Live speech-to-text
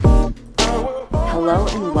Hello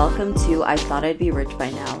and welcome to I Thought I'd Be Rich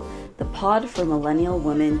by Now, the pod for millennial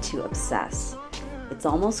women to obsess. It's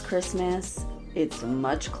almost Christmas. It's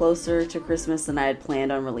much closer to Christmas than I had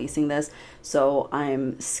planned on releasing this, so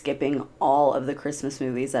I'm skipping all of the Christmas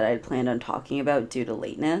movies that I had planned on talking about due to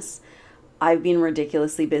lateness. I've been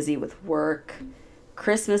ridiculously busy with work,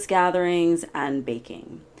 Christmas gatherings, and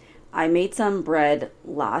baking. I made some bread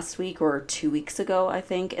last week or 2 weeks ago, I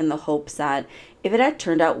think, in the hopes that if it had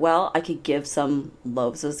turned out well, I could give some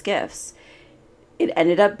loaves as gifts. It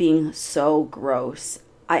ended up being so gross.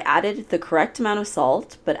 I added the correct amount of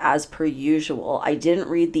salt, but as per usual, I didn't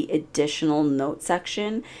read the additional note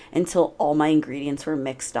section until all my ingredients were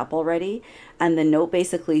mixed up already. And the note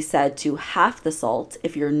basically said to half the salt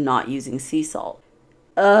if you're not using sea salt.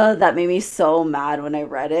 That made me so mad when I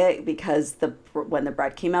read it because when the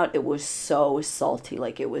bread came out, it was so salty.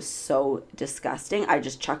 Like, it was so disgusting. I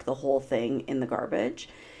just chucked the whole thing in the garbage.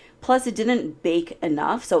 Plus, it didn't bake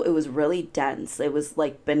enough, so it was really dense. It was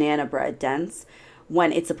like banana bread dense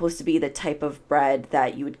when it's supposed to be the type of bread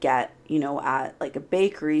that you would get, at like a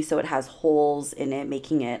bakery. So it has holes in it,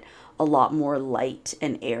 making it a lot more light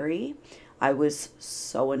and airy. I was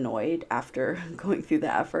so annoyed after going through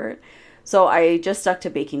the effort. So I just stuck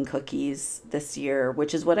to baking cookies this year,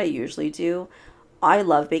 which is what I usually do. I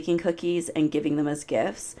love baking cookies and giving them as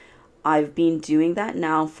gifts. I've been doing that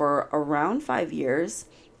now for around 5 years.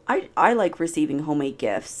 I like receiving homemade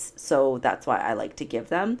gifts, so that's why I like to give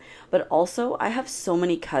them. But also, I have so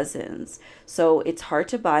many cousins, so it's hard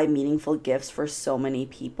to buy meaningful gifts for so many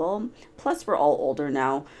people. Plus, we're all older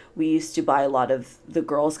now. We used to buy a lot of the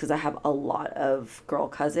girls, because I have a lot of girl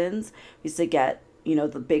cousins. We used to get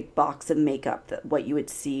the big box of makeup, what you would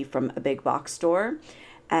see from a big box store.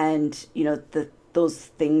 And, those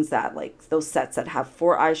things that, like, those sets that have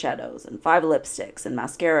 4 eyeshadows and 5 lipsticks and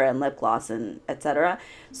mascara and lip gloss and etc.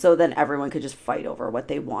 So then everyone could just fight over what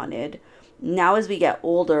they wanted. Now, as we get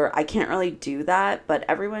older, I can't really do that, but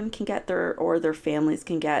everyone can get their families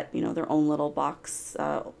can get, their own little box,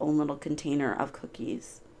 own little container of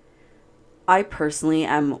cookies. I personally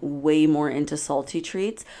am way more into salty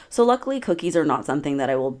treats, so luckily cookies are not something that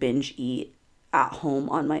I will binge eat at home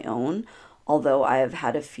on my own, although I have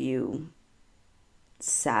had a few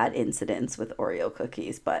sad incidents with Oreo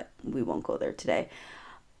cookies, but we won't go there today.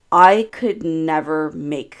 I could never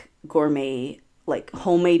make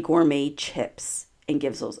homemade gourmet chips and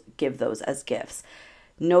give those as gifts.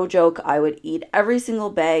 No joke, I would eat every single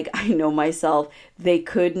bag. I know myself, they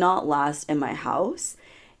could not last in my house.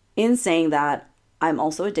 In saying that, I'm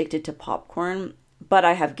also addicted to popcorn, but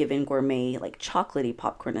I have given gourmet, like chocolatey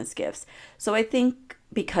popcorn as gifts. So I think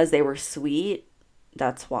because they were sweet,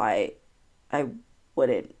 that's why I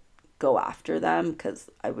wouldn't go after them, because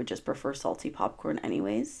I would just prefer salty popcorn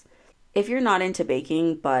anyways. If you're not into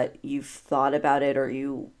baking, but you've thought about it or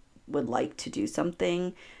you would like to do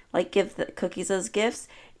something, like give the cookies as gifts,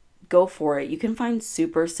 go for it. You can find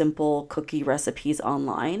super simple cookie recipes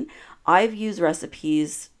online. I've used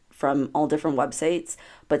recipes from all different websites,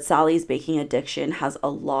 but Sally's Baking Addiction has a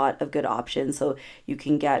lot of good options. So you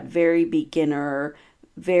can get very beginner,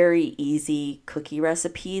 very easy cookie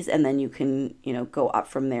recipes, and then you can, go up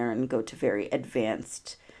from there and go to very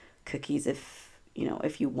advanced cookies if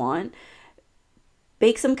you want.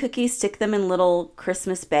 Bake some cookies, stick them in little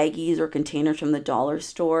Christmas baggies or containers from the dollar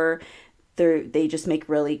store. They just make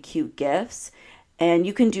really cute gifts, and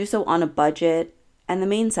you can do so on a budget. And the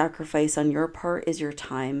main sacrifice on your part is your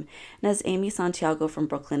time. And as Amy Santiago from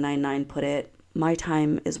Brooklyn Nine-Nine put it, my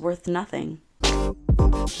time is worth nothing.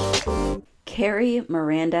 Carrie,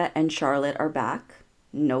 Miranda, and Charlotte are back.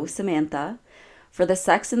 No Samantha. For the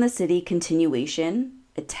Sex and the City continuation,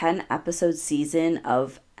 a 10-episode season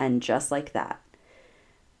of And Just Like That.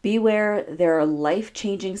 Beware, there are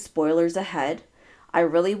life-changing spoilers ahead. I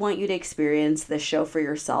really want you to experience this show for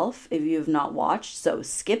yourself if you have not watched, so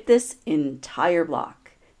skip this entire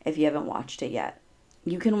block if you haven't watched it yet.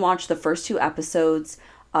 You can watch the first 2 episodes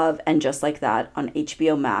of And Just Like That on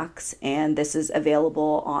HBO Max, and this is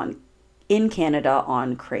available in Canada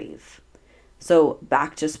on Crave. So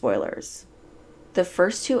back to spoilers. The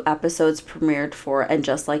first 2 episodes premiered for And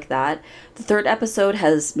Just Like That. The 3rd episode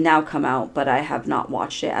has now come out, but I have not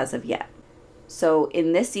watched it as of yet. So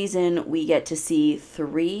in this season, we get to see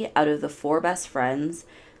 3 out of the 4 best friends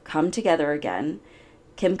come together again.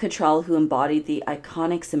 Kim Cattrall, who embodied the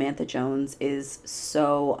iconic Samantha Jones, is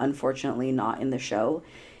so unfortunately not in the show.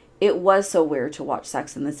 It was so weird to watch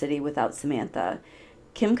Sex and the City without Samantha.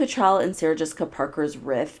 Kim Cattrall and Sarah Jessica Parker's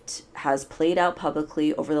rift has played out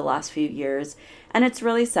publicly over the last few years, And it's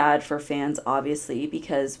really sad for fans, obviously,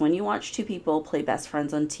 because when you watch two people play best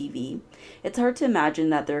friends on TV, it's hard to imagine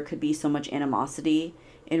that there could be so much animosity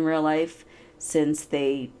in real life since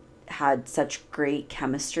they had such great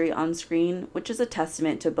chemistry on screen, which is a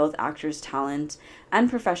testament to both actors' talent and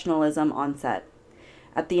professionalism on set.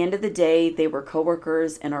 At the end of the day, they were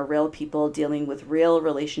coworkers and are real people dealing with real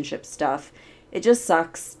relationship stuff. It just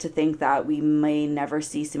sucks to think that we may never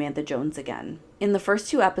see Samantha Jones again. In the first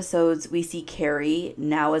two episodes, we see Carrie,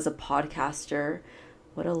 now as a podcaster,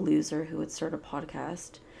 what a loser who would start a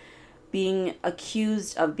podcast, being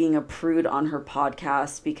accused of being a prude on her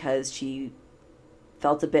podcast because she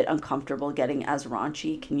felt a bit uncomfortable getting as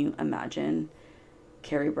raunchy. Can you imagine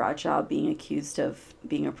Carrie Bradshaw being accused of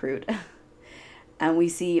being a prude? And we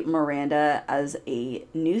see Miranda as a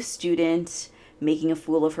new student making a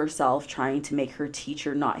fool of herself, trying to make her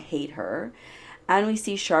teacher not hate her. And we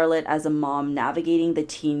see Charlotte as a mom navigating the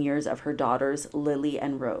teen years of her daughters, Lily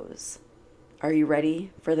and Rose. Are you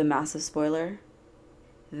ready for the massive spoiler?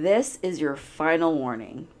 This is your final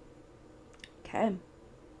warning. Okay.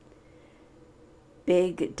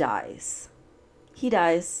 Big dies. He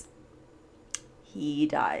dies. He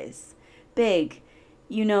dies. Big,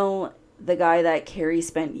 you know, the guy that Carrie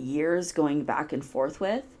spent years going back and forth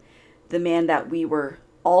with, the man that we were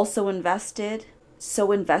also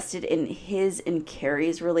so invested in his and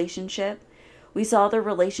Carrie's relationship. We saw their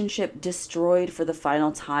relationship destroyed for the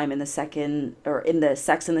final time in the Sex and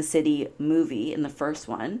the City movie, in the first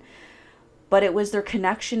one. But it was their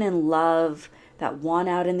connection and love that won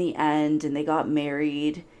out in the end, and they got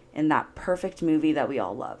married in that perfect movie that we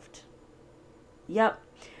all loved. Yep.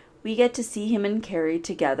 We get to see him and Carrie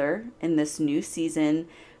together in this new season,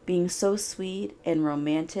 being so sweet and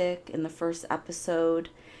romantic in the first episode.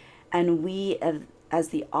 And we, as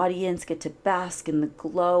the audience, get to bask in the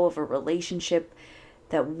glow of a relationship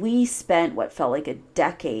that we spent what felt like a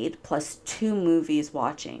decade plus 2 movies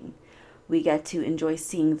watching. We get to enjoy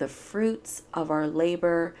seeing the fruits of our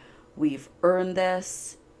labor. We've earned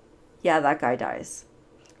this. Yeah, that guy dies.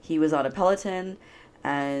 He was on a Peloton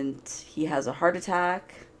and he has a heart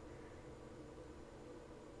attack.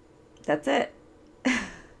 That's it.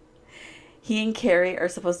 He and Carrie are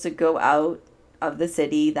supposed to go out of the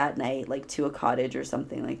city that night, like to a cottage or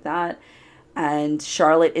something like that. And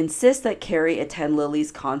Charlotte insists that Carrie attend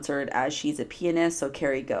Lily's concert as she's a pianist, so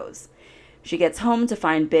Carrie goes. She gets home to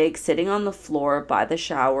find Big sitting on the floor by the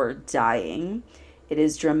shower, dying. It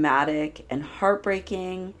is dramatic and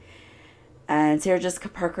heartbreaking. And Sarah Jessica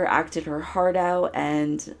Parker acted her heart out,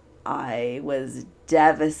 and I was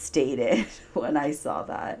devastated when I saw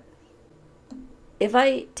that. If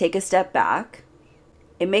I take a step back,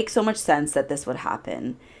 it makes so much sense that this would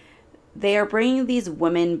happen. They are bringing these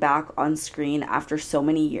women back on screen after so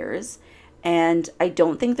many years, and I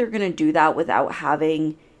don't think they're going to do that without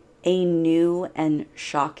having a new and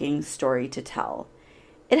shocking story to tell.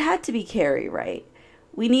 It had to be Carrie, right?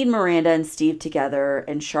 We need Miranda and Steve together,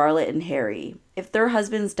 and Charlotte and Harry. If their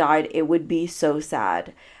husbands died, it would be so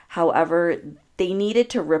sad. However, they needed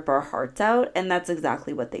to rip our hearts out, and that's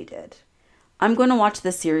exactly what they did. I'm going to watch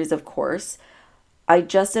this series, of course. I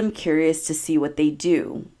just am curious to see what they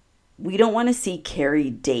do. We don't want to see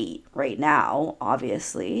Carrie date right now,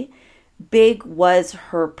 obviously. Big was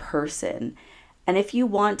her person. And if you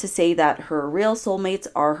want to say that her real soulmates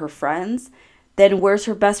are her friends, then where's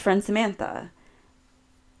her best friend Samantha?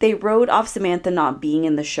 They wrote off Samantha not being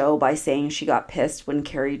in the show by saying she got pissed when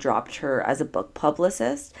Carrie dropped her as a book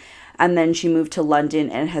publicist, and then she moved to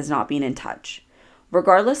London and has not been in touch.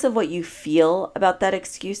 Regardless of what you feel about that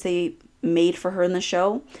excuse they made for her in the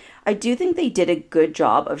show, I do think they did a good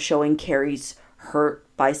job of showing Carrie's hurt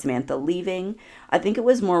by Samantha leaving. I think it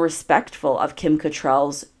was more respectful of Kim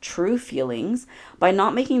Cattrall's true feelings by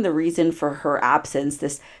not making the reason for her absence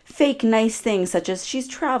this fake nice thing such as she's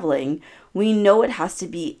traveling. We know it has to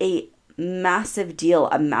be a massive deal,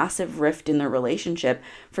 a massive rift in their relationship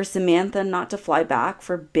for Samantha not to fly back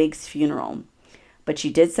for Big's funeral. But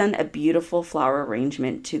she did send a beautiful flower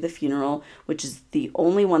arrangement to the funeral, which is the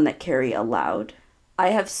only one that Carrie allowed. I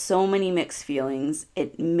have so many mixed feelings.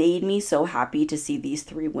 It made me so happy to see these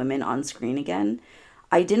 3 women on screen again.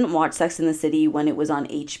 I didn't watch Sex and the City when it was on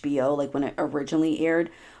HBO, like when it originally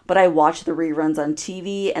aired, but I watched the reruns on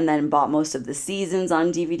TV and then bought most of the seasons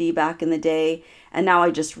on DVD back in the day, and now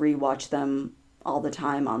I just rewatch them all the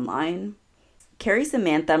time online. Carrie,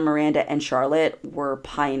 Samantha, Miranda, and Charlotte were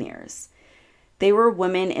pioneers. They were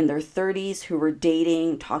women in their 30s who were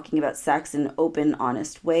dating, talking about sex in an open,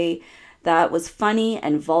 honest way that was funny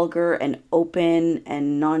and vulgar and open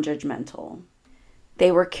and non-judgmental.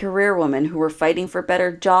 They were career women who were fighting for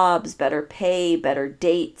better jobs, better pay, better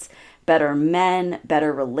dates, better men,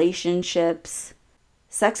 better relationships.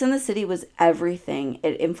 Sex and the City was everything.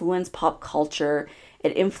 It influenced pop culture.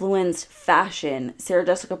 It influenced fashion. Sarah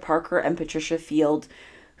Jessica Parker and Patricia Field,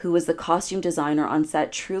 who was the costume designer on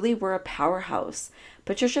set, truly were a powerhouse.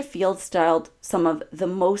 Patricia Field styled some of the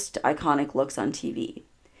most iconic looks on TV.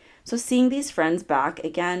 So seeing these friends back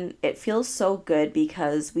again, it feels so good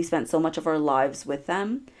because we spent so much of our lives with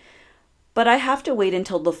them. But I have to wait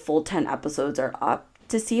until the full 10 episodes are up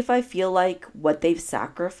to see if I feel like what they've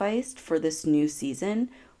sacrificed for this new season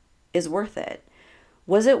is worth it.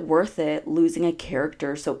 Was it worth it losing a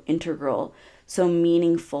character so integral, so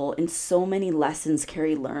meaningful, and so many lessons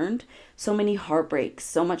Carrie learned, so many heartbreaks,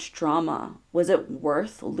 so much drama? Was it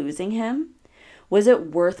worth losing him? Was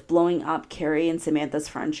it worth blowing up Carrie and Samantha's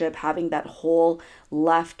friendship, having that hole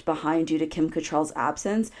left behind due to Kim Cattrall's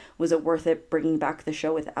absence? Was it worth it bringing back the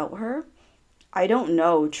show without her? I don't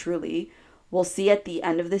know, truly. We'll see at the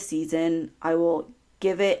end of the season. I will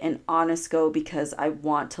give it an honest go because I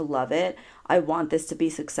want to love it. I want this to be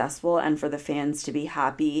successful and for the fans to be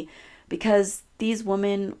happy because these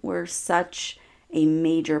women were such a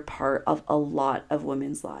major part of a lot of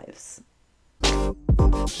women's lives.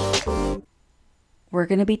 We're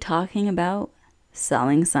going to be talking about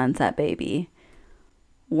Selling Sunset, baby.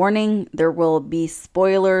 Warning, there will be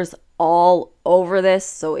spoilers all over this,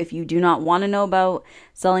 so if you do not want to know about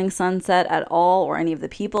Selling Sunset at all or any of the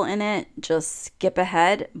people in it, just skip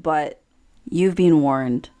ahead, but you've been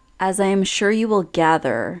warned. As I am sure you will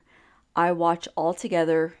gather, I watch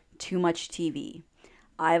altogether too much TV.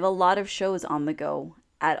 I have a lot of shows on the go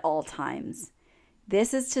at all times.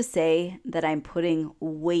 This is to say that I'm putting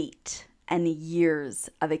weight and years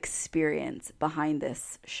of experience behind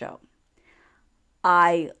this show.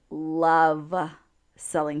 I love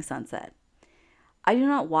Selling Sunset. I do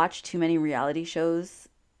not watch too many reality shows.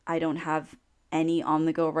 I don't have any on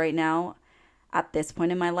the go right now at this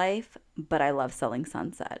point in my life, but I love Selling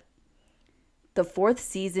Sunset. The 4th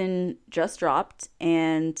season just dropped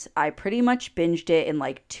and I pretty much binged it in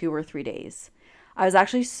like 2 or 3 days. I was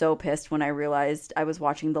actually so pissed when I realized I was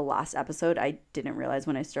watching the last episode. I didn't realize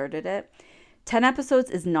when I started it. 10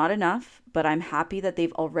 episodes is not enough, but I'm happy that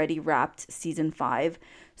they've already wrapped season 5.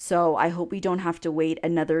 So I hope we don't have to wait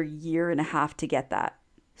another year and a half to get that.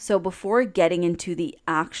 So before getting into the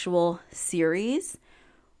actual series,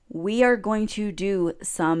 we are going to do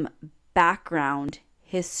some background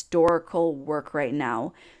historical work right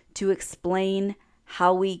now to explain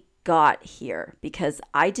how we got here, because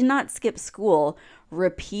I did not skip school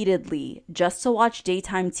repeatedly just to watch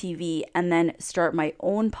daytime TV and then start my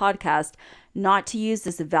own podcast not to use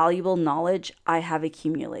this valuable knowledge I have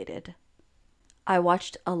accumulated. I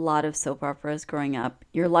watched a lot of soap operas growing up.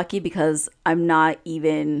 You're lucky because I'm not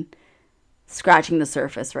even scratching the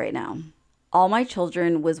surface right now. All My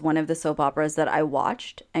Children was one of the soap operas that I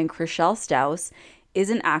watched, and Chrishell Stause is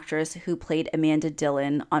an actress who played Amanda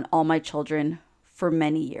Dillon on All My Children for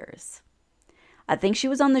many years. I think she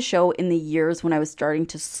was on the show in the years when I was starting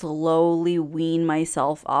to slowly wean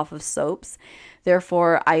myself off of soaps.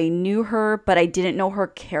 Therefore, I knew her, but I didn't know her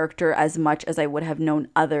character as much as I would have known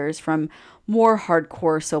others from more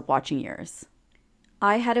hardcore soap watching years.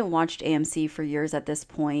 I hadn't watched AMC for years at this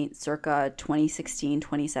point, circa 2016,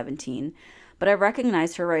 2017, but I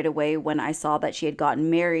recognized her right away when I saw that she had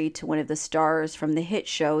gotten married to one of the stars from the hit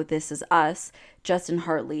show This Is Us, Justin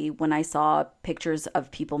Hartley, when I saw pictures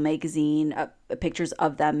of People magazine, pictures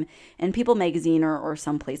of them in People magazine or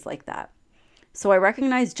someplace like that. So I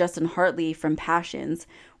recognized Justin Hartley from Passions,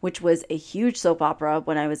 which was a huge soap opera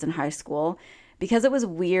when I was in high school. Because it was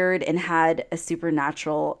weird and had a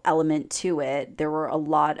supernatural element to it, there were a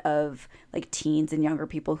lot of like teens and younger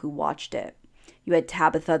people who watched it. You had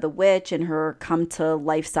Tabitha the Witch and her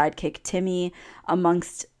come-to-life sidekick Timmy,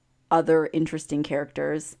 amongst other interesting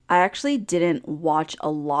characters. I actually didn't watch a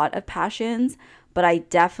lot of Passions, but I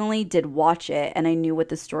definitely did watch it, and I knew what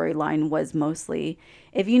the storyline was mostly.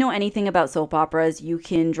 If you know anything about soap operas, you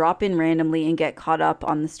can drop in randomly and get caught up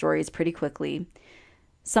on the stories pretty quickly.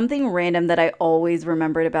 Something random that I always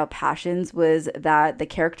remembered about Passions was that the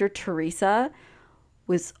character Teresa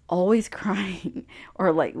was always crying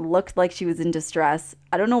or like looked like she was in distress.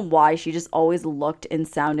 I don't know why, she just always looked and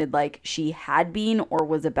sounded like she had been or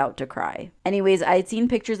was about to cry. Anyways, I had seen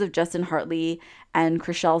pictures of Justin Hartley and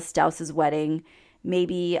Chrishell Stause's wedding.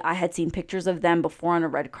 Maybe I had seen pictures of them before on a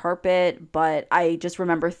red carpet, but I just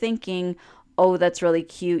remember thinking, oh, that's really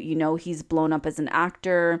cute. You know, he's blown up as an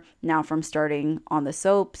actor now from starting on the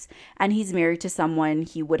soaps, and he's married to someone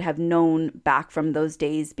he would have known back from those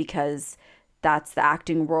days because that's the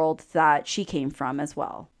acting world that she came from as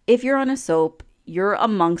well. If you're on a soap, you're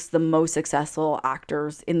amongst the most successful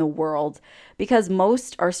actors in the world because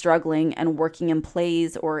most are struggling and working in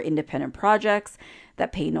plays or independent projects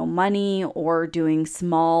that pay no money or doing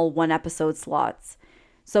small one-episode slots.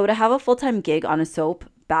 So to have a full-time gig on a soap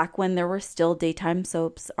back when there were still daytime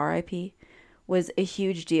soaps, RIP, was a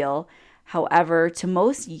huge deal. However, to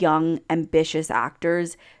most young, ambitious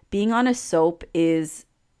actors, being on a soap is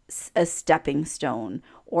a stepping stone,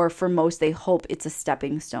 or for most, they hope it's a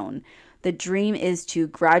stepping stone. The dream is to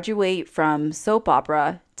graduate from soap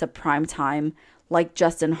opera to prime time, like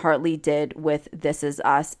Justin Hartley did with This Is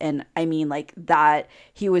Us. And I mean, like that,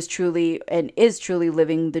 he was truly and is truly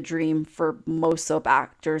living the dream for most soap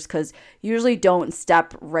actors, because usually don't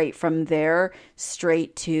step right from there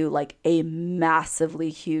straight to like a massively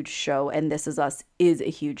huge show. And This Is Us is a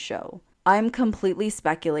huge show. I'm completely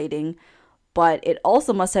speculating, but it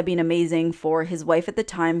also must have been amazing for his wife at the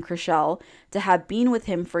time, Chrishell, to have been with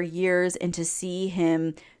him for years and to see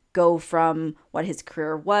him go from what his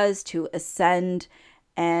career was to ascend.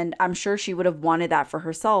 And I'm sure she would have wanted that for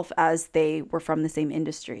herself as they were from the same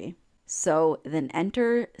industry. So then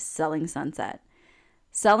enter Selling Sunset.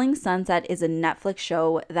 Selling Sunset is a Netflix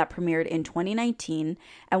show that premiered in 2019.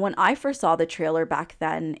 And when I first saw the trailer back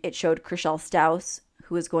then, it showed Chrishell Stause,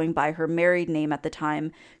 who was going by her married name at the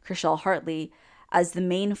time, Chrishell Hartley, as the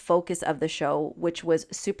main focus of the show, which was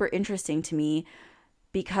super interesting to me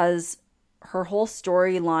because her whole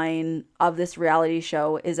storyline of this reality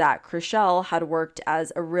show is that Chrishell had worked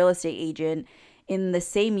as a real estate agent in the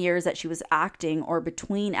same years that she was acting or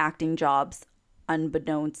between acting jobs,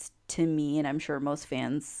 unbeknownst to me and I'm sure most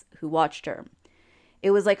fans who watched her. It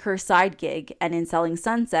was like her side gig, and in Selling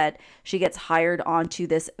Sunset, she gets hired onto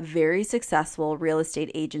this very successful real estate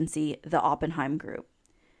agency, the Oppenheim Group.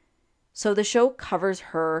 So the show covers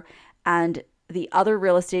her and the other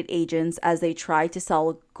real estate agents as they try to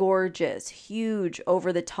sell gorgeous, huge,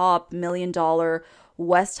 over-the-top, $1 million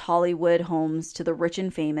West Hollywood homes to the rich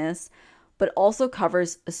and famous, but also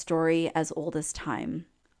covers a story as old as time.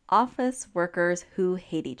 Office workers who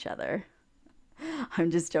hate each other. I'm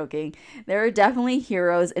just joking. There are definitely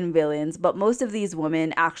heroes and villains, but most of these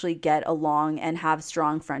women actually get along and have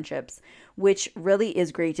strong friendships, which really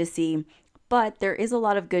is great to see. But there is a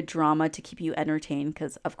lot of good drama to keep you entertained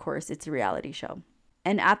because, of course, it's a reality show.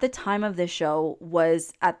 And at the time of this show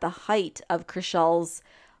was at the height of Chrishell's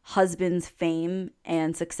husband's fame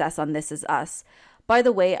and success on This Is Us. By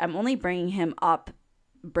the way, I'm only bringing up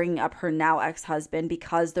her now ex-husband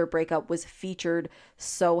because their breakup was featured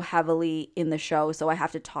so heavily in the show, so I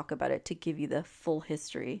have to talk about it to give you the full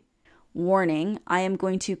history. Warning, I am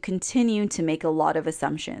going to continue to make a lot of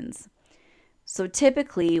assumptions. So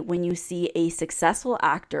typically when you see a successful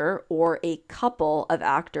actor or a couple of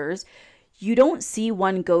actors, you don't see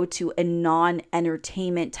one go to a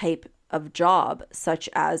non-entertainment type of job such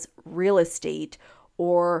as real estate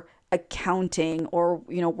or accounting or,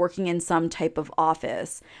 working in some type of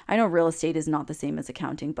office. I know real estate is not the same as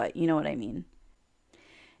accounting, but you know what I mean.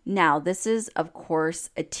 Now, this is, of course,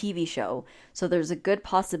 a TV show, so there's a good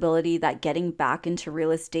possibility that getting back into real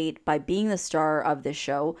estate by being the star of this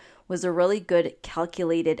show was a really good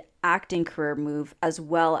calculated acting career move as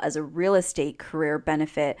well as a real estate career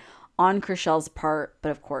benefit on Chrishell's part, but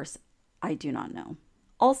of course, I do not know.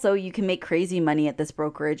 Also, you can make crazy money at this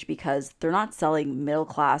brokerage because they're not selling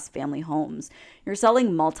middle-class family homes. You're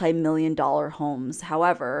selling multi-million-dollar homes.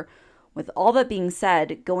 However, with all that being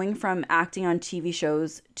said, going from acting on TV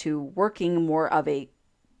shows to working more of a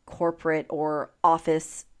corporate or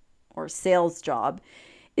office or sales job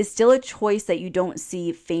is still a choice that you don't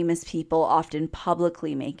see famous people often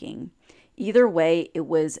publicly making. Either way, it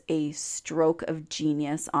was a stroke of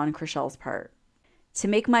genius on Chrishell's part. To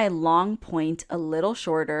make my long point a little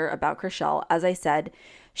shorter about Chrishell, as I said,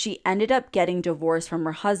 she ended up getting divorced from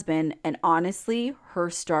her husband, and honestly, her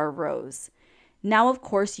star rose. Now, of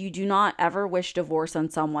course, you do not ever wish divorce on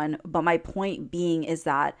someone, but my point being is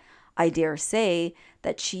that I dare say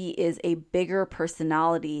that she is a bigger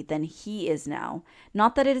personality than he is now.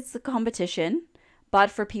 Not that it's a competition, but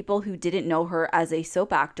for people who didn't know her as a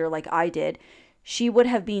soap actor like I did, she would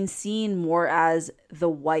have been seen more as the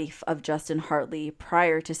wife of Justin Hartley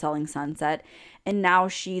prior to Selling Sunset, and now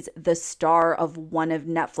she's the star of one of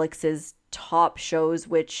Netflix's top shows,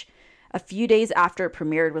 which a few days after it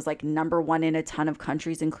premiered was like #1 in a ton of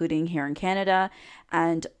countries, including here in Canada,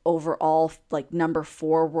 and overall like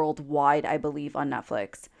 #4 worldwide, I believe, on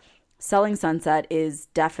Netflix. Selling Sunset is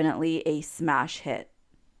definitely a smash hit.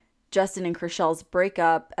 Justin and Chrishell's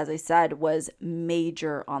breakup, as I said, was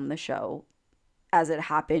major on the show, as it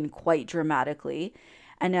happened quite dramatically.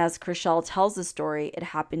 And as Chrishell tells the story, it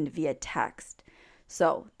happened via text.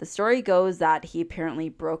 So the story goes that he apparently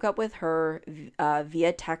broke up with her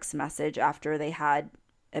via text message after they had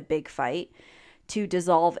a big fight to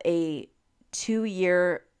dissolve a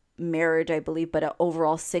 2-year marriage, I believe, but an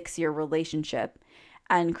overall 6-year relationship.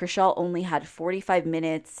 And Chrishell only had 45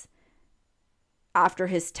 minutes after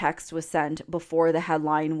his text was sent before the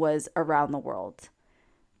headline was around the world.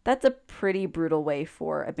 That's a pretty brutal way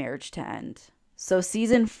for a marriage to end. So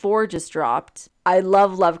season 4 just dropped. I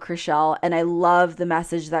love Chrishell, and I love the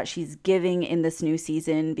message that she's giving in this new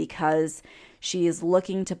season because she is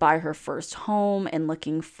looking to buy her first home and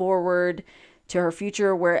looking forward to her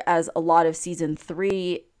future, whereas a lot of season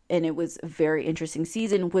 3, and it was a very interesting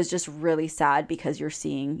season, was just really sad because you're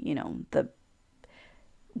seeing,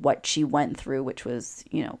 what she went through, which was,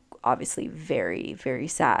 obviously very, very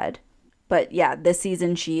sad. But yeah, this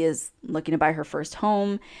season she is looking to buy her first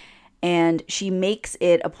home, and she makes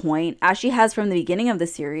it a point, as she has from the beginning of the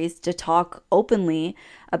series, to talk openly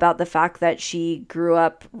about the fact that she grew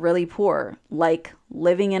up really poor, like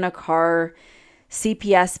living in a car,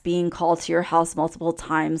 CPS being called to your house multiple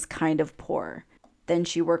times, kind of poor. Then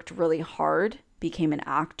she worked really hard, became an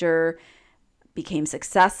actor, became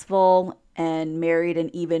successful, and married an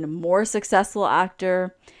even more successful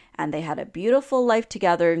actor. And they had a beautiful life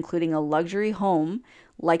together, including a luxury home,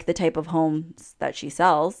 like the type of homes that she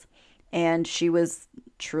sells. And she was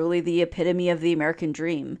truly the epitome of the American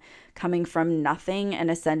dream, coming from nothing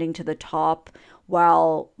and ascending to the top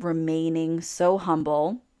while remaining so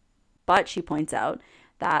humble. But she points out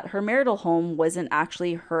that her marital home wasn't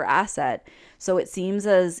actually her asset. So it seems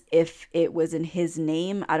as if it was in his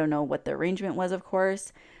name. I don't know what the arrangement was, of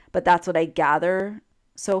course, but that's what I gather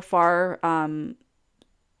so far. And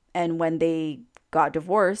when they got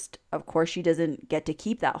divorced, of course, she doesn't get to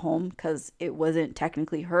keep that home because it wasn't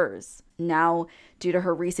technically hers. Now, due to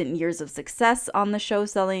her recent years of success on the show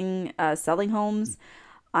selling homes,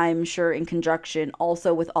 I'm sure in conjunction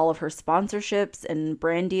also with all of her sponsorships and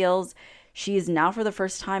brand deals, she is now for the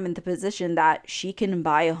first time in the position that she can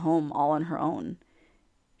buy a home all on her own.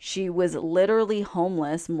 She was literally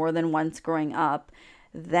homeless more than once growing up,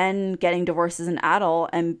 then getting divorced as an adult,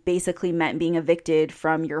 and basically meant being evicted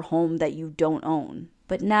from your home that you don't own.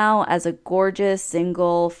 But now, as a gorgeous,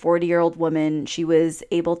 single, 40-year-old woman, she was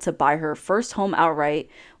able to buy her first home outright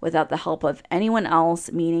without the help of anyone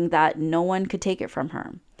else, meaning that no one could take it from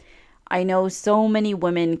her. I know so many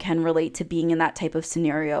women can relate to being in that type of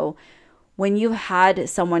scenario. When you've had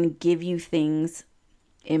someone give you things,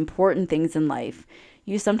 important things in life,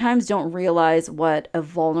 you sometimes don't realize what a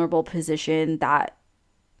vulnerable position that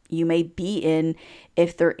you may be in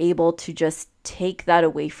if they're able to just take that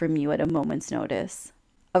away from you at a moment's notice.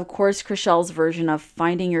 Of course, Chrishell's version of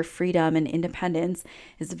finding your freedom and independence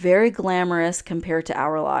is very glamorous compared to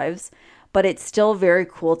our lives, but it's still very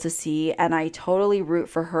cool to see, and I totally root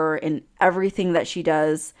for her in everything that she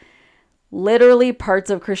does. Literally, parts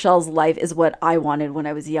of Chrishell's life is what I wanted when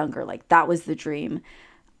I was younger. Like, that was the dream.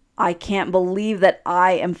 I can't believe that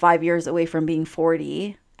I am 5 years away from being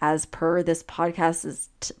 40. As per this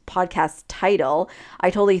podcast title, I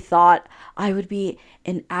totally thought I would be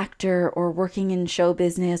an actor or working in show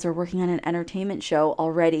business or working on an entertainment show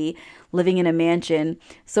already, living in a mansion.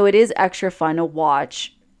 So it is extra fun to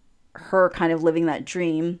watch her kind of living that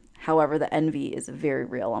dream. However, the envy is very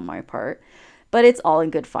real on my part. But it's all in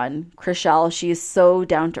good fun. Chrishell, she is so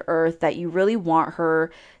down to earth that you really want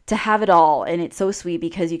her to have it all. And it's so sweet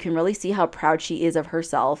because you can really see how proud she is of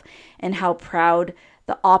herself and how proud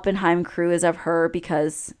the Oppenheim crew is of her,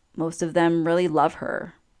 because most of them really love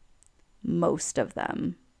her. Most of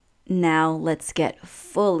them. Now let's get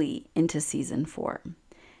fully into season 4.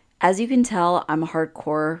 As you can tell, I'm a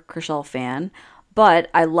hardcore Chrishell fan, but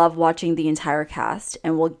I love watching the entire cast,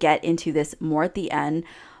 and we'll get into this more at the end.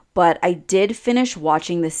 But I did finish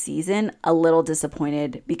watching this season a little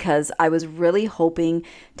disappointed because I was really hoping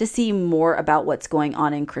to see more about what's going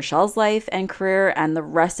on in Chrishell's life and career and the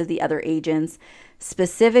rest of the other agents,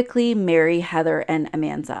 specifically Mary, Heather, and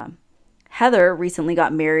Amanda. Heather recently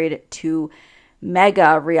got married to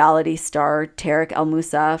mega reality star Tarek El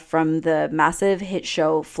Moussa from the massive hit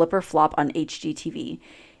show Flip or Flop on HGTV.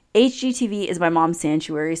 HGTV is my mom's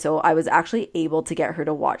sanctuary, so I was actually able to get her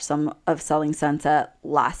to watch some of Selling Sunset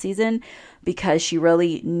last season because she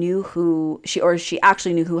really knew she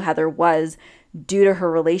actually knew who Heather was due to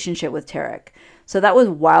her relationship with Tarek. So that was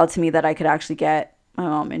wild to me that I could actually get my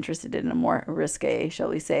mom interested in a more risque, shall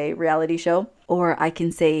we say, reality show. Or I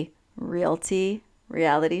can say realty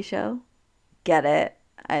reality show. Get it?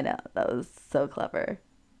 I know, that was so clever.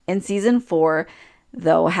 In season 4,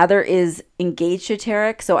 though Heather is engaged to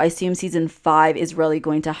Tarek, so I assume season 5 is really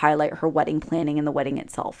going to highlight her wedding planning and the wedding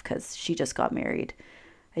itself, because she just got married,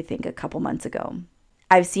 I think, a couple months ago.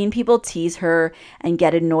 I've seen people tease her and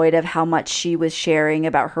get annoyed of how much she was sharing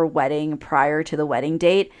about her wedding prior to the wedding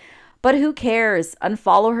date. But who cares?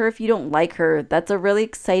 Unfollow her if you don't like her. That's a really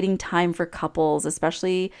exciting time for couples,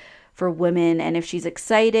 especially for women. And if she's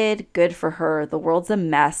excited, good for her. The world's a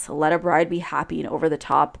mess. Let a bride be happy and over the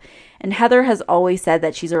top. And Heather has always said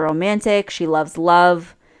that she's a romantic. She loves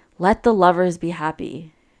love. Let the lovers be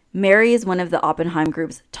happy. Mary is one of the Oppenheim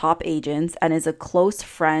Group's top agents and is a close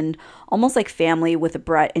friend, almost like family, with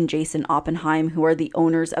Brett and Jason Oppenheim, who are the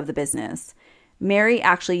owners of the business. Mary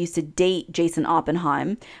actually used to date Jason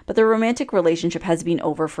Oppenheim, but their romantic relationship has been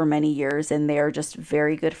over for many years and they are just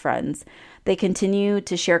very good friends. They continue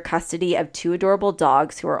to share custody of 2 adorable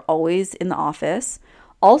dogs who are always in the office.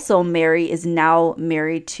 Also, Mary is now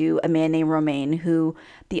married to a man named Romain, who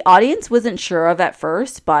the audience wasn't sure of at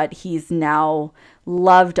first, but he's now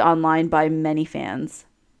loved online by many fans.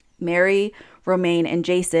 Mary, Romain, and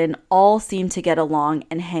Jason all seem to get along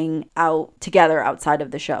and hang out together outside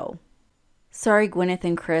of the show. Sorry, Gwyneth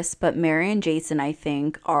and Chris, but Mary and Jason, I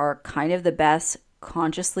think, are kind of the best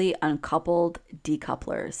consciously uncoupled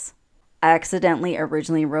decouplers. I accidentally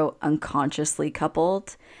originally wrote unconsciously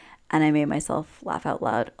coupled, and I made myself laugh out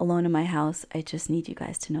loud alone in my house. I just need you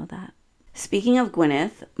guys to know that. Speaking of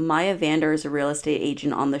Gwyneth, Maya Vander is a real estate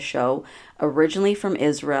agent on the show, originally from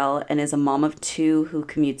Israel, and is a mom of 2 who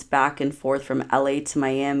commutes back and forth from LA to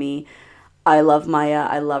Miami. I love Maya.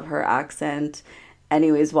 I love her accent.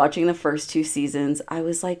 Anyways, watching the first 2 seasons, I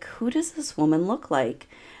was like, who does this woman look like?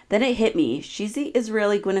 Then it hit me. She's the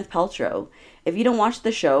Israeli Gwyneth Paltrow. If you don't watch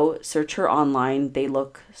the show, search her online. They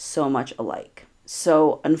look so much alike.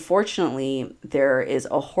 So unfortunately, there is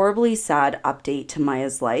a horribly sad update to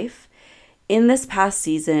Maya's life. In this past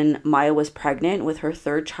season, Maya was pregnant with her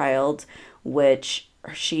 3rd child, which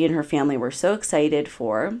she and her family were so excited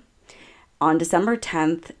for. On December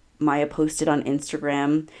 10th, Maya posted on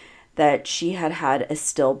Instagram that she had had a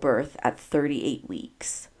stillbirth at 38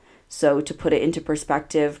 weeks. So to put it into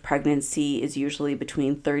perspective, pregnancy is usually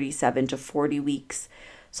between 37 to 40 weeks.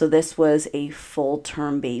 So this was a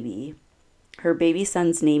full-term baby. Her baby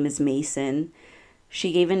son's name is Mason.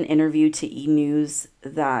 She gave an interview to E! News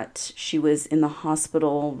that she was in the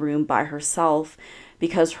hospital room by herself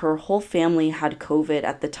because her whole family had COVID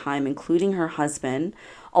at the time, including her husband.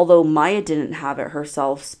 Although Maya didn't have it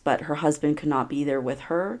herself, but her husband could not be there with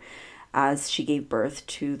her as she gave birth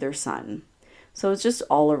to their son. So it's just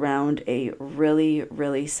all around a really,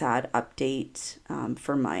 really sad update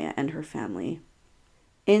for Maya and her family.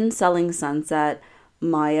 In Selling Sunset,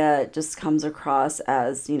 Maya just comes across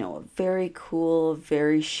as, a very cool,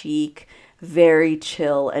 very chic, very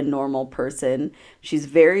chill and normal person. She's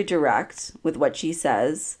very direct with what she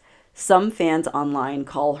says. Some fans online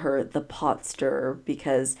call her the pot stirrer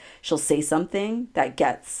because she'll say something that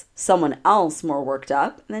gets someone else more worked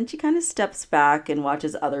up, and then she kind of steps back and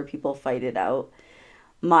watches other people fight it out.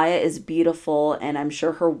 Maya is beautiful, and I'm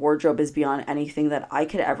sure her wardrobe is beyond anything that I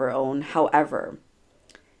could ever own. However,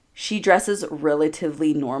 she dresses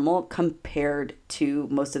relatively normal compared to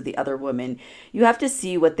most of the other women. You have to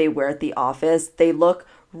see what they wear at the office. They look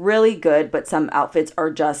really good, but some outfits are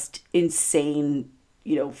just insane,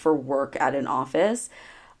 for work at an office.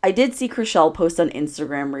 I did see Chrishell post on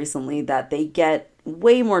Instagram recently that they get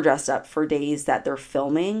way more dressed up for days that they're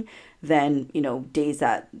filming than, days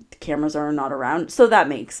that the cameras are not around. So that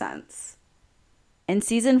makes sense. In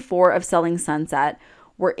season 4 of Selling Sunset,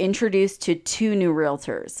 we're introduced to 2 new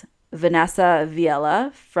realtors. Vanessa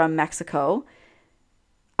Viella from Mexico.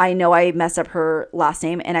 I know I messed up her last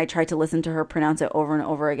name and I tried to listen to her pronounce it over and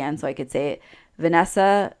over again so I could say it.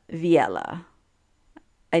 Vanessa Viella.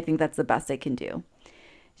 I think that's the best I can do.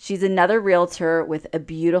 She's another realtor with a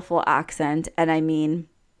beautiful accent. And I mean,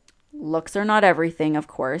 looks are not everything, of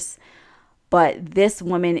course, but this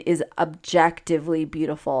woman is objectively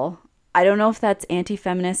beautiful. I don't know if that's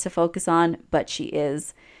anti-feminist to focus on, but she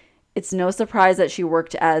is. It's no surprise that she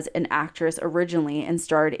worked as an actress originally and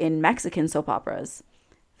starred in Mexican soap operas.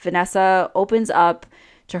 Vanessa opens up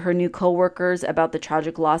to her new coworkers about the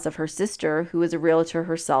tragic loss of her sister, who is a realtor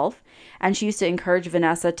herself, and she used to encourage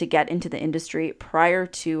Vanessa to get into the industry prior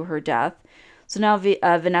to her death. So now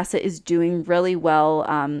Vanessa is doing really well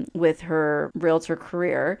with her realtor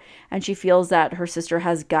career, and she feels that her sister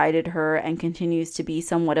has guided her and continues to be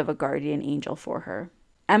somewhat of a guardian angel for her.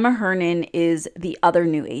 Emma Hernan is the other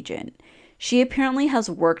new agent. She apparently has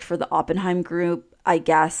worked for the Oppenheim Group, I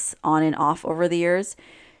guess, on and off over the years.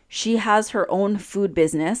 She has her own food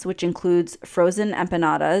business, which includes frozen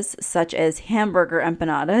empanadas, such as hamburger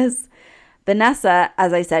empanadas. Vanessa,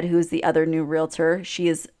 as I said, who's the other new realtor, she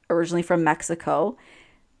is originally from Mexico.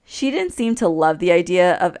 She didn't seem to love the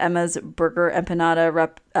idea of Emma's burger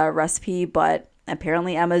empanada recipe, but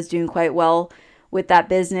apparently Emma's doing quite well with that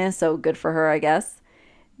business, so good for her, I guess.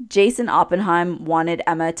 Jason Oppenheim wanted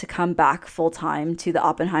Emma to come back full-time to the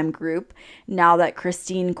Oppenheim Group now that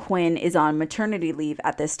Christine Quinn is on maternity leave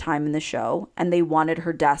at this time in the show, and they wanted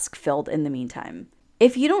her desk filled in the meantime.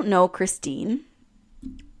 If you don't know Christine,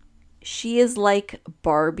 she is like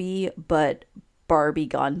Barbie, but Barbie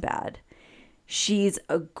gone bad. She's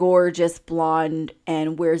a gorgeous blonde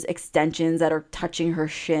and wears extensions that are touching her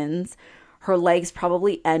shins. Her legs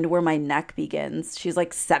probably end where my neck begins. She's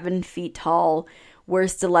like 7 feet tall,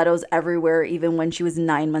 wears stilettos everywhere, even when she was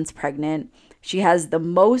 9 months pregnant. She has the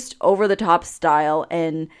most over-the-top style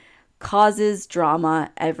and causes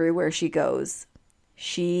drama everywhere she goes.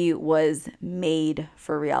 She was made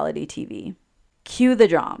for reality TV. Cue the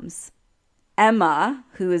drums. Emma,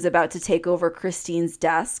 who is about to take over Christine's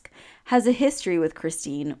desk, has a history with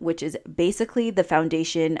Christine, which is basically the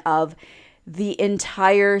foundation of the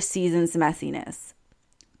entire season's messiness.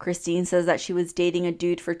 Christine says that she was dating a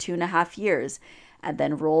dude for 2.5 years and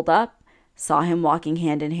then rolled up, saw him walking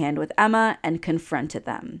hand in hand with Emma, and confronted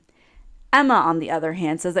them. Emma, on the other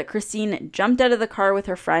hand, says that Christine jumped out of the car with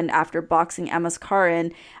her friend after boxing Emma's car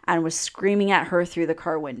in and was screaming at her through the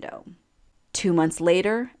car window. 2 months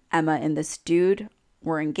later, Emma and this dude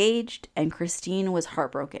were engaged, and Christine was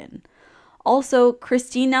heartbroken. Also,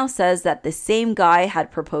 Christine now says that the same guy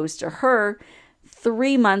had proposed to her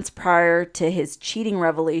 3 months prior to his cheating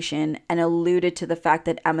revelation and alluded to the fact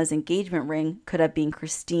that Emma's engagement ring could have been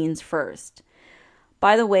Christine's first.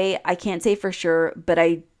 By the way, I can't say for sure, but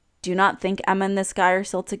I do not think Emma and this guy are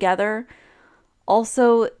still together.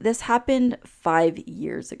 Also, this happened 5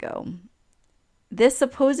 years ago. This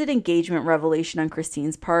supposed engagement revelation on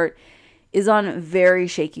Christine's part is on very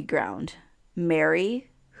shaky ground. Mary,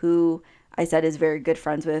 who I said is very good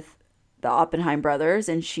friends with the Oppenheim brothers,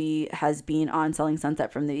 and she has been on Selling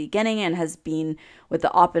Sunset from the beginning and has been with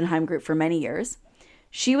the Oppenheim Group for many years.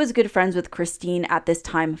 She was good friends with Christine at this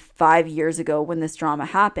time 5 years ago when this drama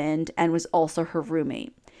happened and was also her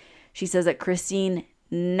roommate. She says that Christine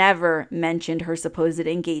never mentioned her supposed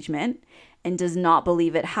engagement and does not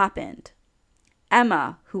believe it happened.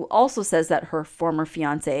 Emma, who also says that her former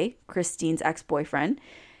fiancé, Christine's ex-boyfriend,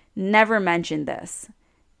 never mentioned this.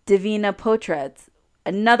 Davina Potrets,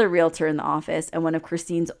 another realtor in the office and one of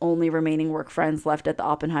Christine's only remaining work friends left at the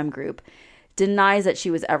Oppenheim Group, denies that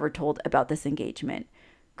she was ever told about this engagement.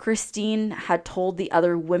 Christine had told the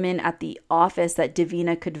other women at the office that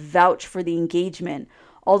Davina could vouch for the engagement,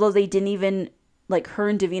 although they didn't even, her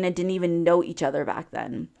and Davina didn't even know each other back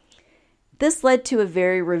then. This led to a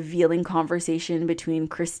very revealing conversation between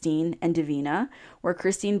Christine and Davina, where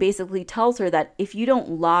Christine basically tells her that if you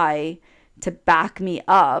don't lie to back me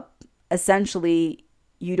up, essentially,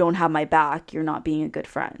 you don't have my back, you're not being a good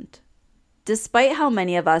friend. Despite how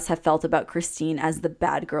many of us have felt about Christine as the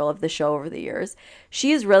bad girl of the show over the years,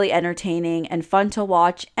 she is really entertaining and fun to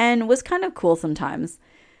watch and was kind of cool sometimes.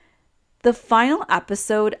 The final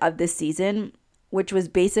episode of this season, which was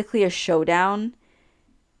basically a showdown,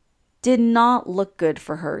 did not look good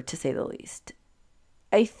for her, to say the least.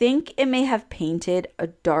 I think it may have painted a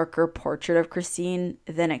darker portrait of Christine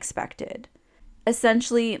than expected.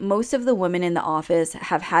 Essentially, most of the women in the office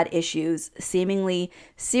have had issues, seemingly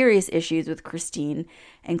serious issues with Christine,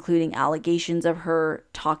 including allegations of her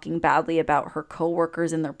talking badly about her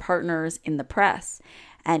coworkers and their partners in the press,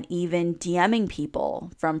 and even DMing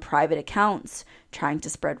people from private accounts trying to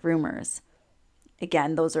spread rumors.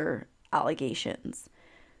 Again, those are allegations.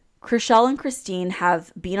 Chrishell and Christine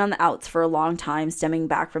have been on the outs for a long time, stemming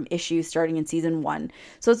back from issues starting in season 1.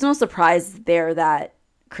 So it's no surprise there that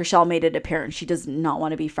Chrishell made it apparent she does not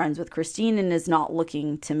want to be friends with Christine and is not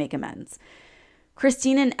looking to make amends.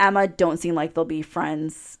 Christine and Emma don't seem like they'll be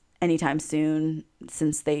friends anytime soon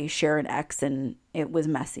since they share an ex and it was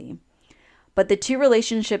messy. But the two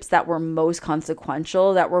relationships that were most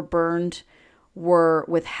consequential that were burned were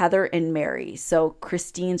with Heather and Mary. So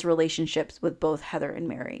Christine's relationships with both Heather and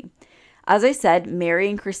Mary. As I said, Mary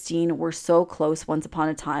and Christine were so close once upon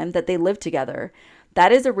a time that they lived together.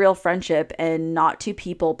 That is a real friendship and not two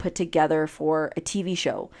people put together for a TV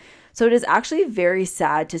show. So it is actually very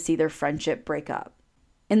sad to see their friendship break up.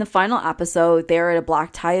 In the final episode, they are at a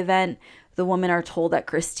black tie event. The women are told that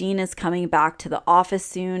Christine is coming back to the office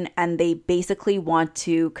soon and they basically want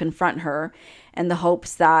to confront her in the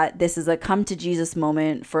hopes that this is a come to Jesus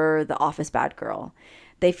moment for the office bad girl.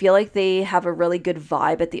 They feel like they have a really good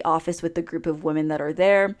vibe at the office with the group of women that are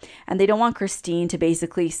there, and they don't want Christine to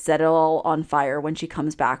basically set it all on fire when she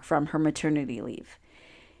comes back from her maternity leave.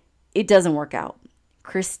 It doesn't work out.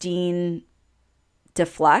 Christine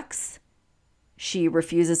deflects. She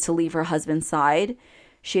refuses to leave her husband's side.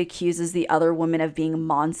 She accuses the other women of being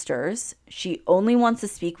monsters. She only wants to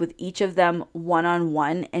speak with each of them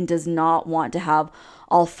one-on-one and does not want to have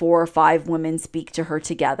all 4 or 5 women speak to her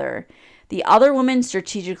together. The other women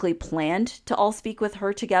strategically planned to all speak with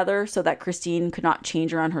her together so that Christine could not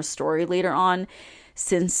change around her story later on,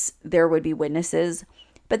 since there would be witnesses.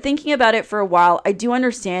 But thinking about it for a while, I do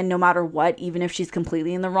understand no matter what, even if she's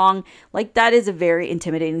completely in the wrong, like that is a very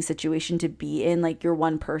intimidating situation to be in. Like you're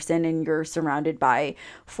one person and you're surrounded by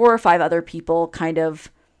 4 or 5 other people kind of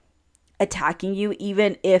attacking you,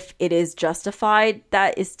 even if it is justified.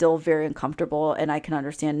 That is still very uncomfortable, and I can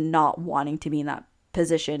understand not wanting to be in that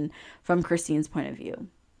position from Christine's point of view.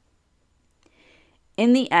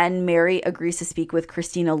 In the end, Mary agrees to speak with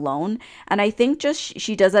Christine alone, and I think just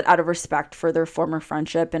she does it out of respect for their former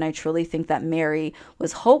friendship, and I truly think that Mary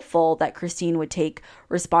was hopeful that Christine would take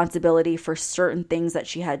responsibility for certain things that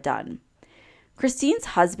she had done. Christine's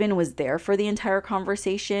husband was there for the entire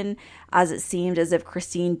conversation, as it seemed as if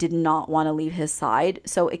Christine did not want to leave his side,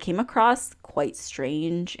 so it came across quite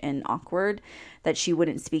strange and awkward that she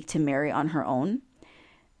wouldn't speak to Mary on her own.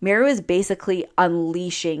 Mary was basically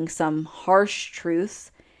unleashing some harsh truths,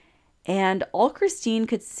 and all Christine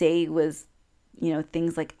could say was,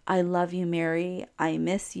 things like, "I love you, Mary. I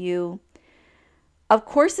miss you." Of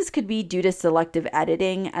course, this could be due to selective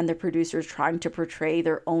editing and the producers trying to portray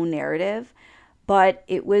their own narrative, but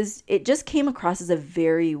it just came across as a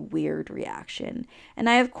very weird reaction. And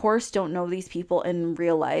I, of course, don't know these people in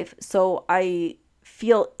real life, so I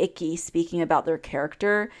feel icky speaking about their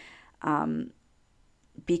character,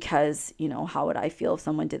 because, how would I feel if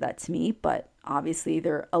someone did that to me? But obviously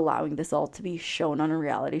they're allowing this all to be shown on a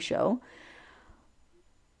reality show.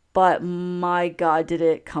 But my God, did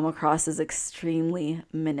it come across as extremely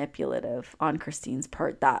manipulative on Christine's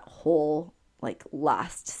part, that whole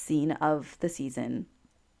last scene of the season.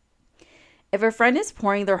 If a friend is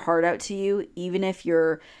pouring their heart out to you, even if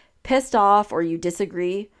you're pissed off or you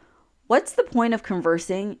disagree, what's the point of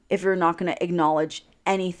conversing if you're not going to acknowledge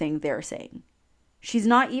anything they're saying? She's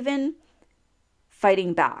not even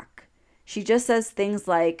fighting back. She just says things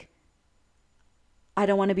like, "I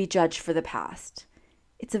don't want to be judged for the past."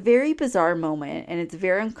 It's a very bizarre moment, and it's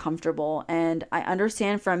very uncomfortable, and I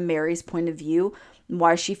understand from Mary's point of view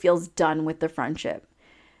why she feels done with the friendship.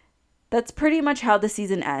 That's pretty much how the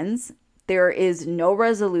season ends. There is no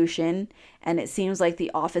resolution, and it seems like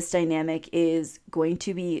the office dynamic is going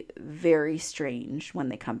to be very strange when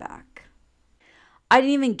they come back. I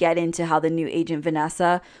didn't even get into how the new agent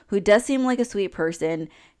Vanessa, who does seem like a sweet person,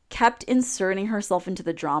 kept inserting herself into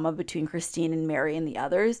the drama between Christine and Mary and the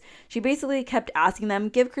others. She basically kept asking them,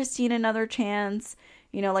 give Christine another chance,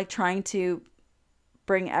 trying to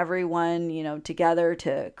bring everyone, together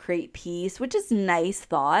to create peace, which is a nice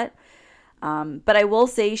thought. But I will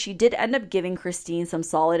say she did end up giving Christine some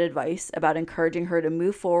solid advice about encouraging her to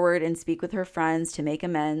move forward and speak with her friends to make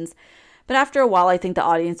amends. But after a while, I think the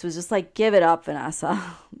audience was just like, give it up,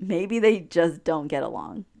 Vanessa. Maybe they just don't get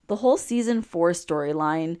along. The whole season 4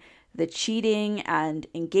 storyline, the cheating and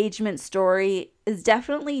engagement story, is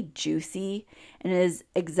definitely juicy and is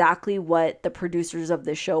exactly what the producers of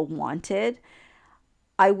the show wanted.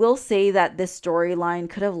 I will say that this storyline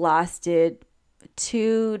could have lasted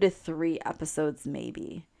 2 to 3 episodes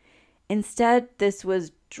maybe. Instead, this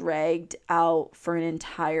was dragged out for an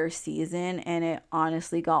entire season, and it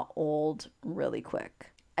honestly got old really quick.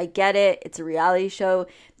 I get it. It's a reality show.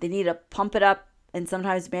 They need to pump it up and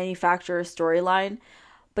sometimes manufacture a storyline.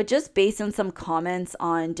 But just based on some comments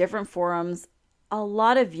on different forums, a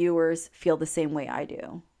lot of viewers feel the same way I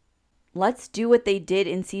do. Let's do what they did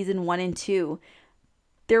in season 1 and 2.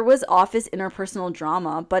 There was office interpersonal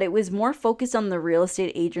drama, but it was more focused on the real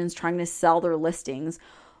estate agents trying to sell their listings,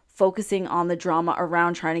 focusing on the drama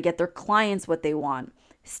around trying to get their clients what they want,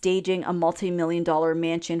 staging a multi-million-dollar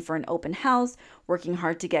mansion for an open house, working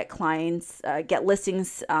hard to get clients, get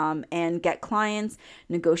listings, and get clients,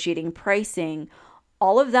 negotiating pricing.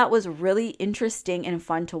 All of that was really interesting and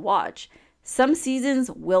fun to watch. Some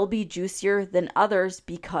seasons will be juicier than others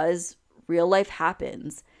because real life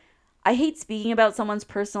happens. I hate speaking about someone's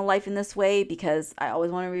personal life in this way because I always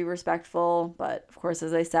want to be respectful. But of course,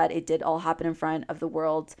 as I said, it did all happen in front of the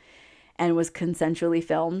world and was consensually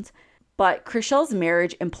filmed. But Chrishell's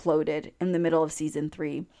marriage imploded in the middle of season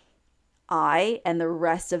 3. I and the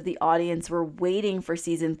rest of the audience were waiting for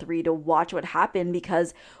season 3 to watch what happened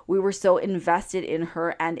because we were so invested in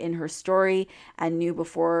her and in her story and knew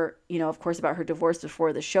before, of course, about her divorce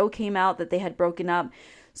before the show came out that they had broken up.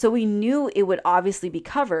 So we knew it would obviously be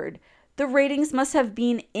covered. The ratings must have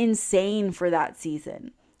been insane for that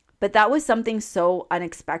season. But that was something so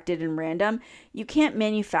unexpected and random. You can't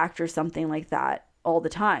manufacture something like that all the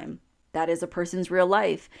time. That is a person's real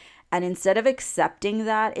life. And instead of accepting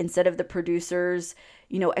that, instead of the producers,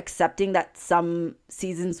 accepting that some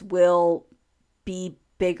seasons will be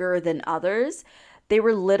bigger than others, they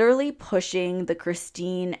were literally pushing the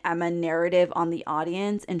Christine Emma narrative on the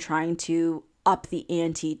audience and trying to up the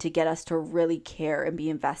ante to get us to really care and be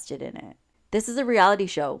invested in it. This is a reality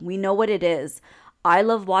show. We know what it is. I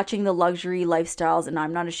love watching the luxury lifestyles and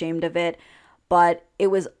I'm not ashamed of it, but it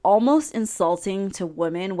was almost insulting to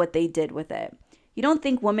women what they did with it. You don't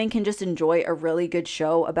think women can just enjoy a really good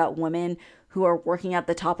show about women who are working at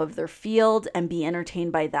the top of their field and be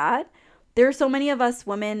entertained by that? There are so many of us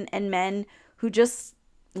women and men who just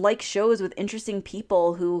like shows with interesting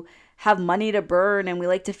people who have money to burn, and we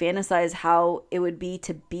like to fantasize how it would be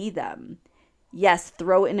to be them. Yes,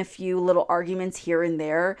 throw in a few little arguments here and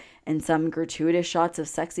there and some gratuitous shots of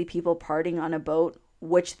sexy people partying on a boat,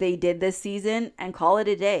 which they did this season, and call it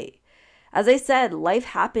a day. As I said, life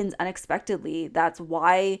happens unexpectedly. That's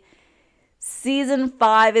why season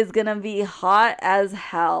 5 is going to be hot as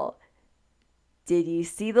hell. Did you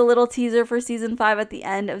see the little teaser for season 5 at the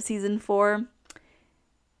end of season 4?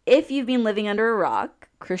 If you've been living under a rock,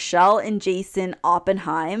 Chrishell and Jason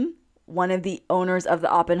Oppenheim, one of the owners of the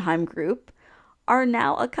Oppenheim Group, are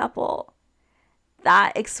now a couple.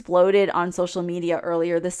 That exploded on social media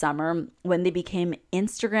earlier this summer when they became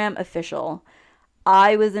Instagram official.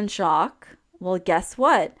 I was in shock. Well, guess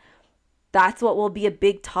what? That's what will be a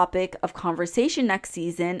big topic of conversation next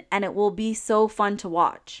season, and it will be so fun to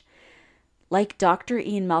watch. Like Dr.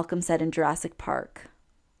 Ian Malcolm said in Jurassic Park,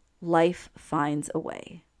 life finds a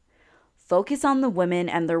way. Focus on the women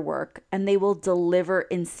and their work, and they will deliver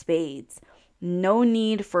in spades. No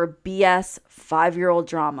need for BS 5-year-old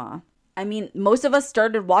drama. I mean, most of us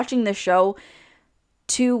started watching this show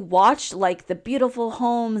to watch like the beautiful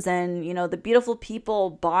homes and, the beautiful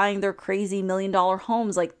people buying their crazy $1 million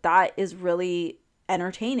homes. Like, that is really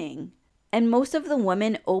entertaining. And most of the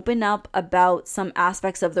women open up about some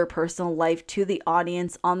aspects of their personal life to the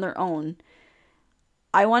audience on their own.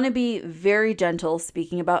 I want to be very gentle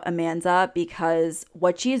speaking about Amanda because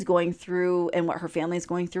what she is going through and what her family is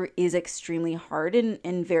going through is extremely hard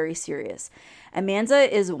and very serious.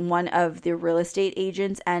 Amanda is one of the real estate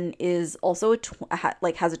agents and is also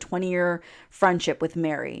has a 20-year friendship with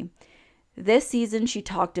Mary. This season, she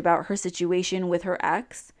talked about her situation with her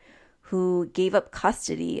ex, who gave up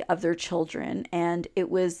custody of their children, and it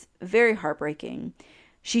was very heartbreaking.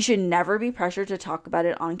 She should never be pressured to talk about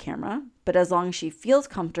it on camera, but as long as she feels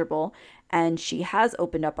comfortable and she has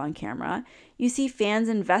opened up on camera, you see fans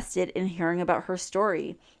invested in hearing about her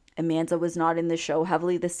story. Amanda was not in the show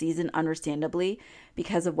heavily this season, understandably,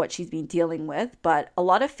 because of what she's been dealing with, but a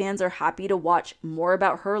lot of fans are happy to watch more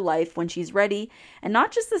about her life when she's ready, and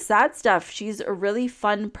not just the sad stuff. She's a really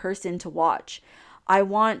fun person to watch. I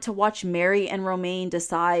want to watch Mary and Romain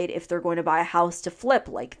decide if they're going to buy a house to flip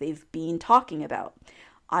like they've been talking about.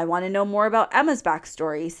 I want to know more about Emma's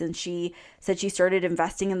backstory since she said she started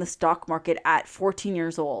investing in the stock market at 14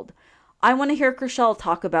 years old. I want to hear Chrishell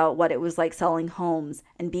talk about what it was like selling homes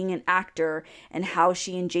and being an actor and how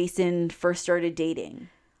she and Jason first started dating.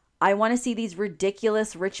 I want to see these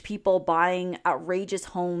ridiculous rich people buying outrageous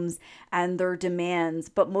homes and their demands,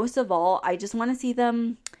 but most of all, I just want to see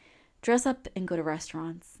them dress up and go to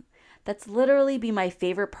restaurants. That's literally been my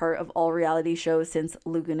favorite part of all reality shows since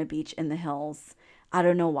Laguna Beach in the Hills. I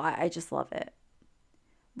don't know why, I just love it.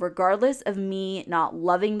 Regardless of me not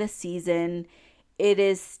loving this season, it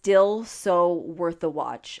is still so worth the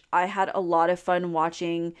watch. I had a lot of fun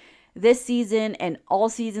watching this season and all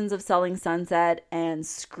seasons of Selling Sunset and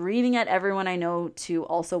screaming at everyone I know to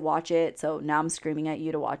also watch it. So now I'm screaming at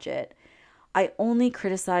you to watch it. I only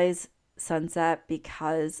criticize Sunset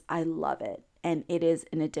because I love it and it is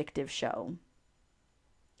an addictive show.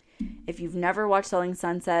 If you've never watched Selling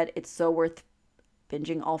Sunset, it's so worth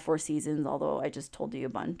binging all 4 seasons, although I just told you a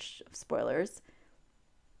bunch of spoilers.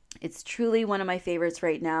 It's truly one of my favorites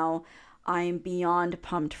right now. I'm beyond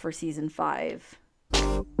pumped for season 5.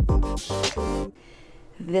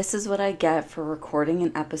 This is what I get for recording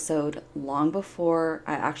an episode long before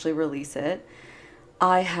I actually release it.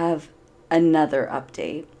 I have another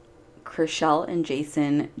update. Chrishell and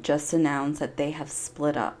Jason just announced that they have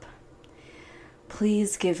split up.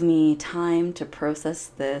 Please give me time to process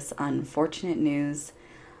this unfortunate news.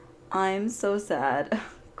 I'm so sad.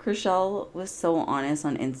 Chrishell was so honest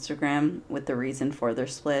on Instagram with the reason for their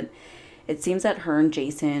split. It seems that her and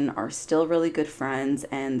Jason are still really good friends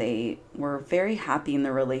and they were very happy in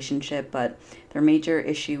their relationship, but their major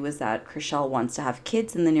issue was that Chrishell wants to have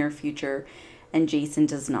kids in the near future and Jason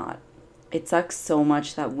does not. It sucks so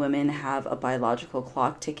much that women have a biological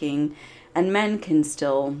clock ticking and men can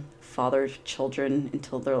still father children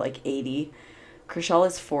until they're like 80. Chrishell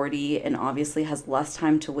is 40 and obviously has less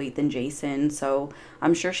time to wait than Jason, so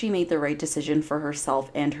I'm sure she made the right decision for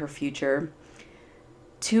herself and her future.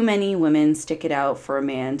 Too many women stick it out for a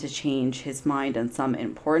man to change his mind on some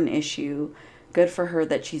important issue. Good for her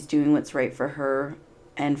that she's doing what's right for her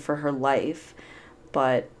and for her life,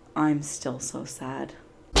 but I'm still so sad.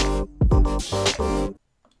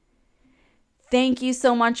 Thank you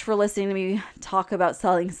so much for listening to me talk about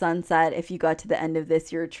Selling Sunset. If you got to the end of this,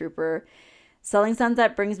 you're a trooper. Selling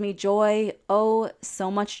Sunset brings me joy. Oh, so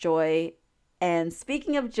much joy. And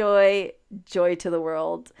speaking of joy, joy to the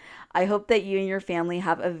world. I hope that you and your family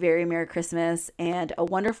have a very Merry Christmas and a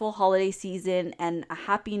wonderful holiday season and a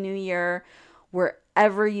Happy New Year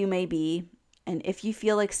wherever you may be. And if you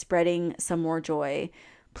feel like spreading some more joy,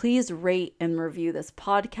 please rate and review this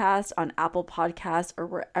podcast on Apple Podcasts or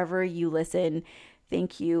wherever you listen.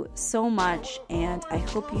 Thank you so much, and I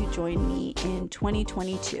hope you join me in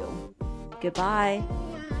 2022. Goodbye.